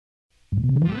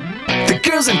The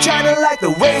girls in China like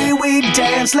the way we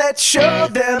dance, let's show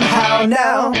them how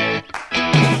now.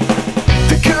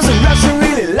 The girls in Russia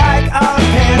really like our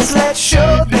pants, let's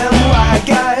show them why,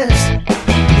 guys.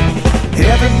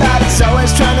 Everybody's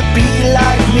always trying to be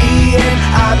like me, and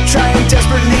I'm trying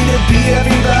desperately to be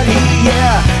everybody,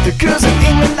 yeah. The girls in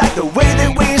England like the way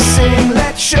that we sing,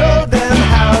 let's show them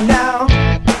how now.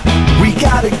 We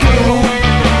gotta go,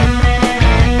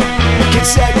 get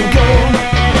set and go.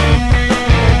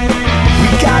 We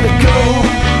gotta go,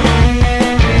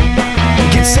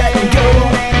 get set and go.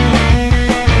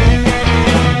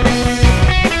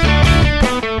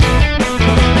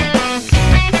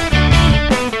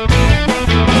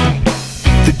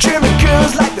 The German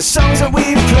girls like the songs that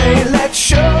we play, let's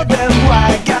show them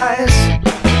why, guys.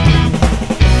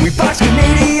 We box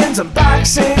Canadians on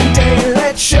Boxing Day,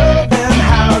 let's show them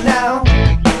how now.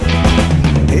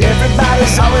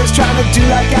 Everybody's always trying to do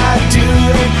like I